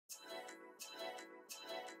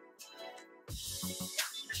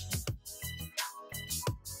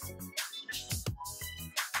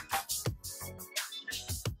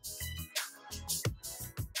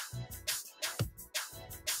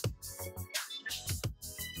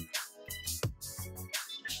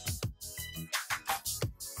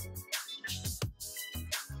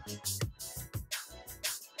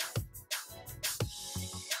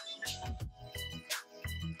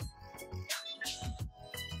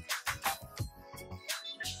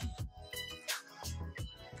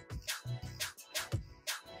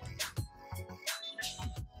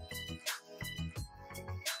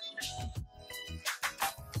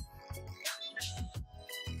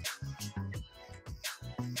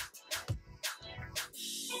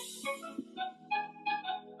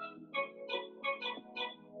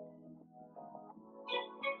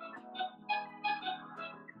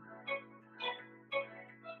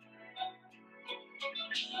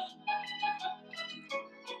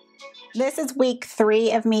This is week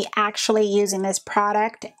 3 of me actually using this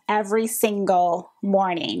product every single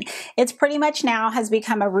morning. It's pretty much now has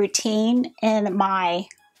become a routine in my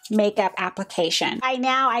makeup application. By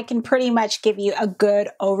now I can pretty much give you a good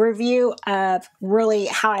overview of really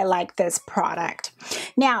how I like this product.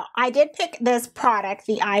 Now I did pick this product,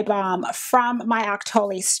 the eye balm, from my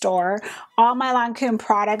Octoly store. All my Lancôme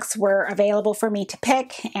products were available for me to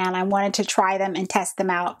pick and I wanted to try them and test them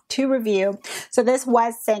out to review. So this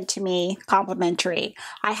was sent to me complimentary.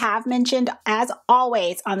 I have mentioned, as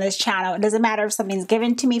always on this channel, it doesn't matter if something's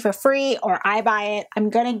given to me for free or I buy it, I'm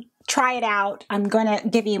gonna try it out. I'm going to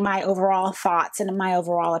give you my overall thoughts and my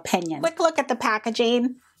overall opinion. Quick look at the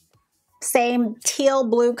packaging. Same teal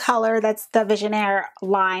blue color, that's the Visionnaire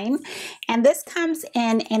line. And this comes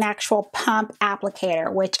in an actual pump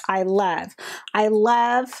applicator, which I love. I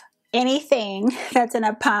love anything that's in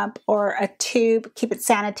a pump or a tube. Keep it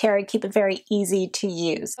sanitary, keep it very easy to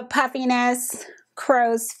use. The puffiness,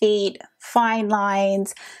 crow's feet, fine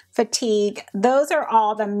lines, fatigue, those are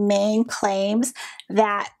all the main claims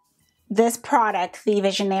that this product, the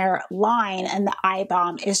Visionnaire line and the eye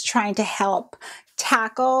balm, is trying to help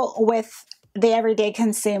tackle with the everyday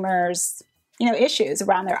consumers, issues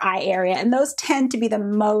around their eye area. And those tend to be the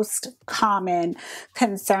most common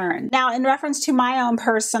concern. Now, in reference to my own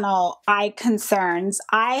personal eye concerns,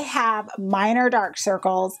 I have minor dark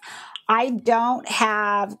circles. I don't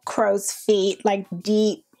have crow's feet, like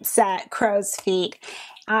deep set crow's feet.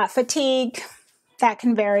 Fatigue, that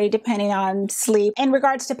can vary depending on sleep. In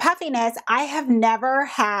regards to puffiness, I have never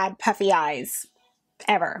had puffy eyes,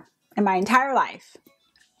 ever, in my entire life.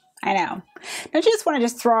 I know. Don't you just want to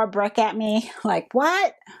just throw a brick at me? Like,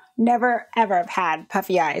 what? Never, ever have had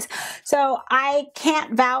puffy eyes. So I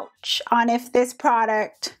can't vouch on if this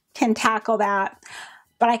product can tackle that,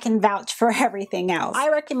 but I can vouch for everything else. I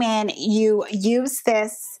recommend you use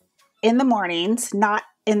this in the mornings, not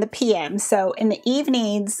in the PM. So in the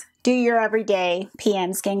evenings, do your everyday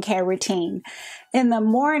PM skincare routine. In the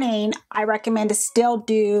morning, I recommend to still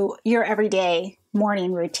do your everyday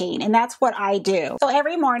morning routine, and that's what I do. So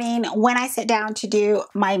every morning when I sit down to do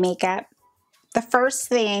my makeup, the first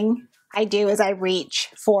thing I do is I reach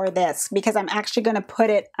for this because I'm actually going to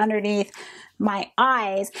put it underneath my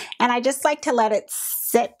eyes, and I just like to let it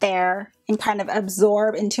sit there and kind of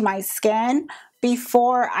absorb into my skin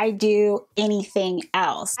before I do anything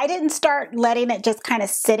else. I didn't start letting it just kind of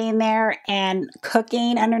sitting there and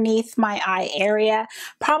cooking underneath my eye area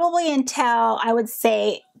probably until I would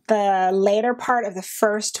say the later part of the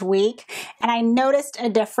first week, and I noticed a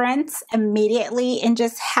difference immediately in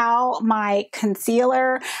just how my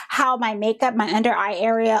concealer, how my makeup, my under eye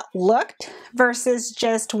area looked versus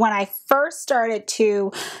just when I first started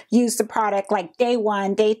to use the product, like day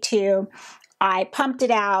 1, day 2. I pumped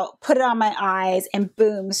it out, put it on my eyes, and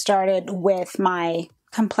boom, started with my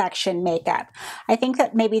complexion makeup. I think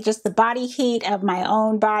that maybe just the body heat of my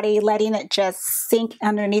own body, letting it just sink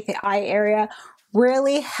underneath the eye area,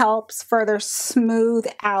 really helps further smooth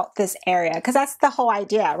out this area, because that's the whole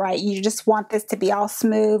idea, right? You just want this to be all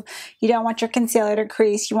smooth. You don't want your concealer to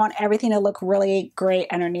crease. You want everything to look really great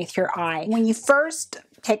underneath your eye. When you first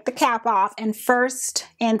take the cap off, and first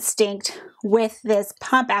instinct with this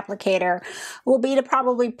pump applicator will be to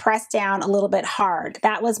probably press down a little bit hard.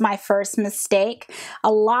 That was my first mistake.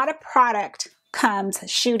 A lot of product comes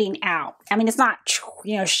shooting out. I mean, it's not,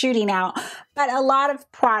 shooting out, but a lot of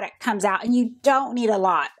product comes out, and you don't need a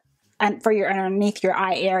lot for your underneath your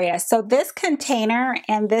eye area. So this container,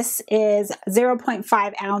 and this is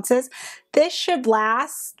 0.5 ounces, this should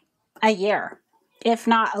last a year, if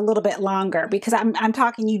not a little bit longer, because I'm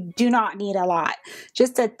talking, you do not need a lot.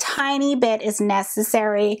 Just a tiny bit is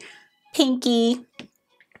necessary. Pinky,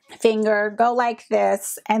 finger, go like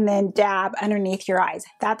this, and then dab underneath your eyes.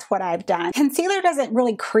 That's what I've done. Concealer doesn't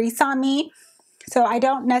really crease on me, so I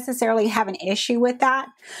don't necessarily have an issue with that.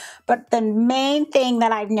 But the main thing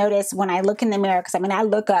that I've noticed when I look in the mirror, because I mean I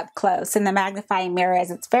look up close in the magnifying mirror,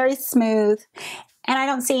 is it's very smooth and I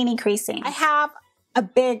don't see any creasing. I have a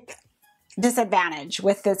big disadvantage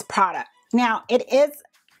with this product. Now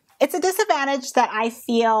it's a disadvantage that I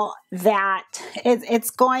feel that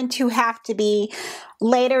it's going to have to be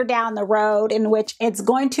later down the road, in which it's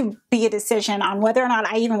going to be a decision on whether or not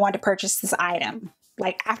I even want to purchase this item.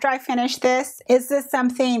 Like after I finish this, is this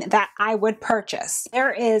something that I would purchase?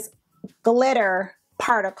 There is glitter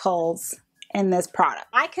particles in this product.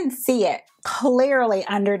 I can see it clearly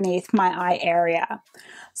underneath my eye area.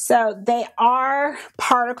 So they are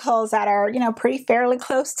particles that are, you know, pretty fairly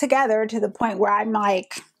close together to the point where I'm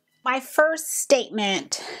like, my first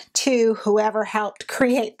statement to whoever helped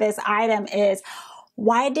create this item is,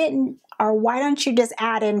 why don't you just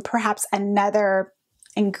add in perhaps another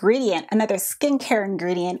ingredient, another skincare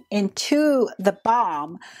ingredient into the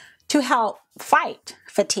balm to help fight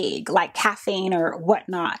fatigue, like caffeine or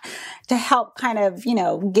whatnot, to help kind of, you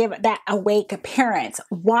know, give it that awake appearance.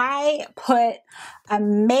 Why put a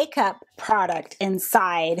makeup product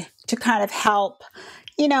inside to kind of help,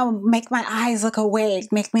 you know, make my eyes look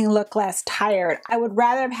awake, make me look less tired? I would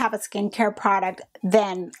rather have a skincare product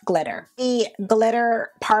than glitter. The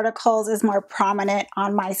glitter particles is more prominent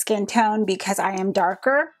on my skin tone because I am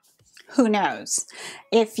darker. Who knows?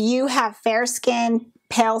 If you have fair skin,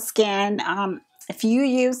 pale skin, if you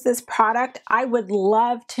use this product, I would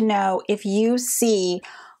love to know if you see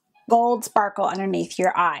gold sparkle underneath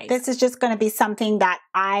your eyes. This is just going to be something that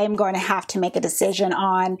I'm going to have to make a decision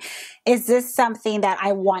on. Is this something that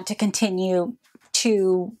I want to continue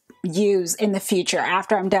to use in the future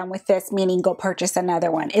after I'm done with this, meaning go purchase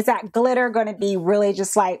another one? Is that glitter going to be really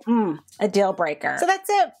just like a deal breaker? So that's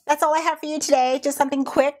it. That's all I have for you today. Just something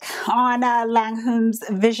quick on Lancôme's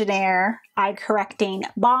Visionnaire Eye Correcting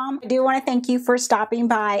Balm. I do want to thank you for stopping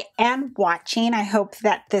by and watching. I hope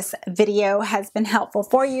that this video has been helpful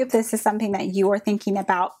for you if this is something that you are thinking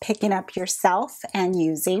about picking up yourself and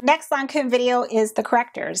using. Next Lancôme video is the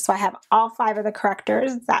correctors. So I have all 5 of the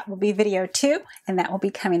correctors. That will be video 2, and that will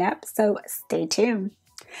be coming up. So stay tuned.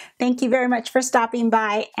 Thank you very much for stopping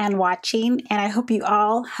by and watching, and I hope you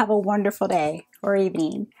all have a wonderful day or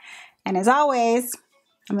evening. And as always,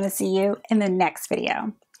 I'm going to see you in the next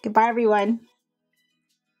video. Goodbye, everyone.